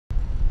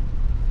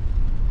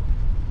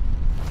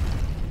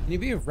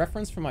Can you be a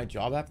reference for my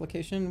job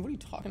application? What are you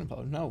talking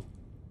about? No.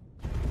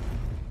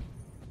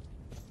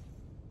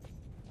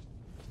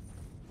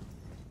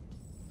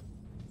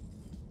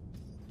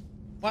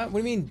 What do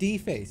you mean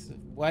D-face?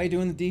 Why are you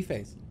doing the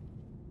D-face?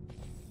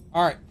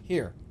 Alright,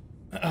 here.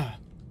 I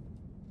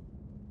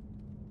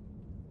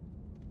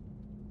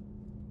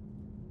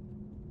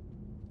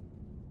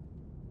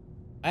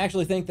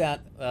actually think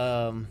that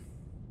the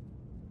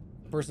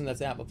person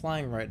that's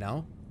applying right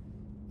now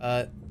is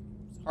a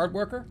hard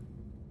worker,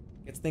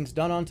 gets things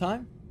done on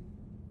time,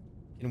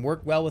 can work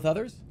well with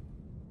others,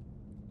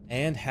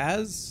 and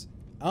has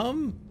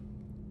a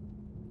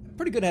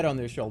pretty good head on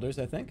their shoulders,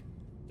 I think.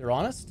 They're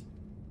honest.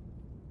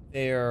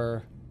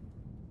 They're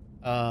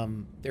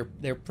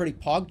pretty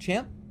pog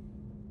champ.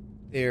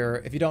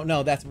 If you don't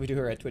know, that's what we do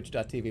here at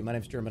twitch.tv. My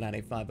name's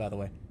Jerma985, by the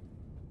way.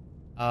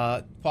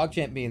 Pog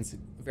champ means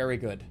very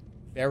good.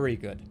 Very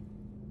good.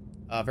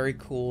 Very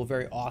cool,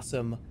 very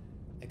awesome,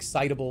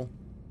 excitable,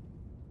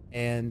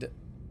 and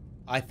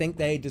I think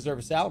they deserve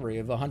a salary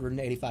of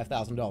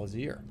 $185,000 a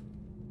year.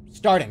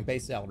 Starting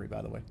base salary,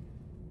 by the way.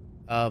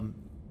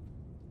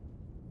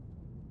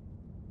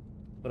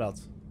 What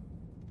else?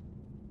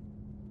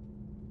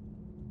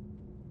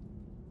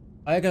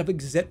 I got a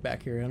big zit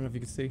back here. I don't know if you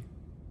can see.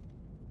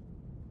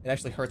 It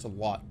actually hurts a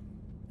lot,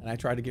 and I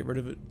tried to get rid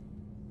of it.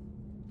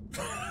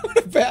 What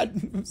a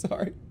bad... I'm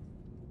sorry.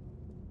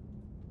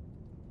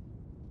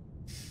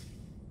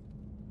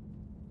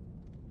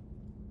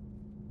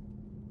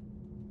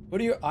 Where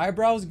do your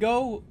eyebrows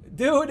go?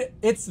 Dude,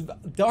 it's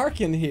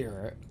dark in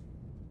here.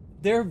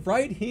 They're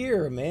right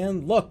here,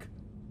 man. Look.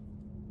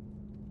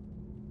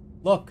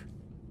 Look.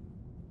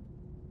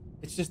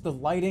 It's just the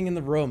lighting in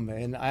the room,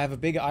 and I have a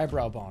big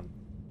eyebrow bone.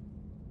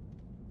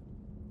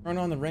 Turn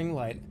on the ring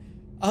light.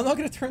 I'm not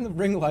gonna turn the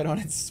ring light on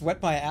and sweat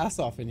my ass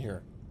off in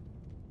here.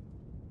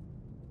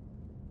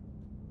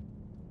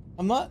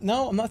 I'm not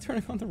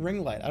turning on the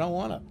ring light. I don't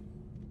wanna.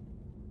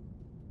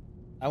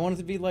 I want it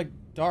to be, like,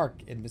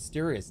 dark and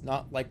mysterious,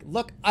 not like,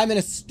 look, I'm in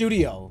a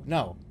studio.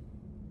 No.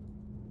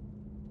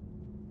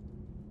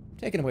 I'm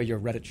taking away your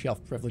Reddit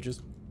shelf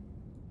privileges.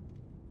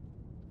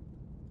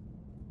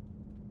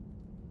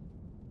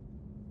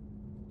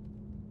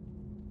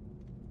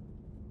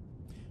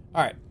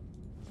 Alright.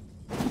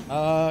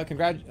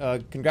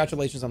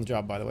 Congratulations on the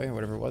job, by the way, or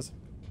whatever it was.